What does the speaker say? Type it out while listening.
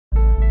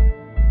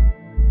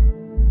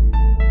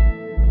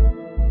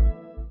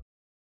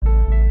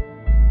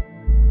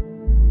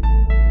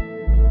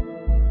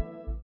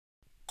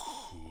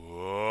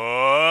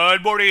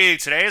Good morning.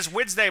 Today is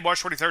Wednesday,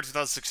 March 23rd,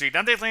 2016.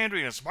 I'm Dave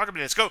Landry, and it's Market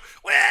Minutes. Go,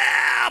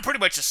 well, pretty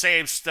much the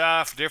same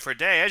stuff, different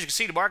day. As you can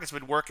see, the market's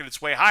been working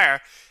its way higher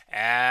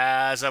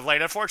as of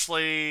late.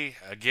 Unfortunately,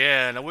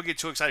 again, I wouldn't get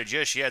too excited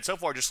just yet. So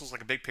far, it just looks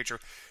like a big picture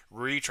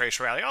retrace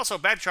rally. Also,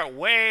 back chart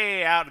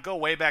way out, go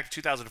way back to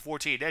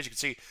 2014. As you can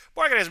see,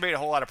 market has made a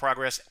whole lot of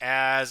progress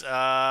as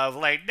of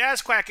late.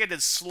 Nasdaq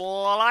ended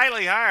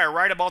slightly higher,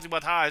 right at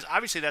multi-month highs.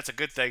 Obviously, that's a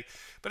good thing,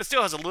 but it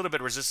still has a little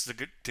bit of resistance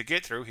to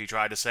get through, he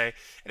tried to say.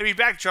 And if you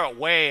back chart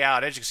way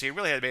out, as you can see, it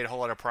really has made a whole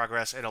lot of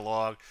progress in a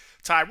long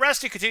time.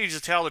 Rusty continues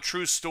to tell the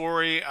true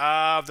story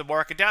of the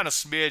market, down a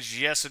smidge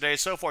yesterday.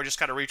 So far, just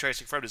kind of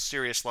retracing from the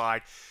serious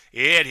line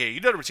in here. You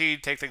know the routine,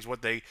 take things one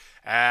day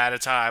at a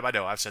time. I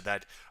know, I've said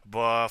that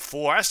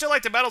before. I still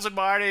like the metals and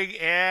mining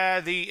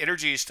and the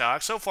energy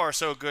stocks. So far,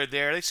 so good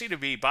there. They seem to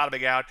be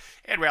bottoming out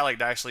and rallying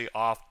nicely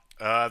off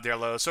their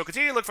lows. So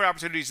continue to look for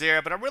opportunities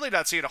there, but I'm really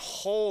not seeing a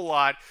whole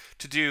lot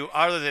to do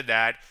other than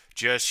that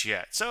just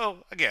yet.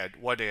 So, again,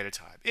 one day at a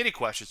time. Any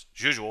questions,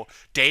 as usual,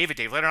 Dave at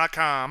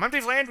DaveLandry.com. I'm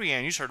Dave Landry,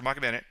 and you just heard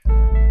Market Minute.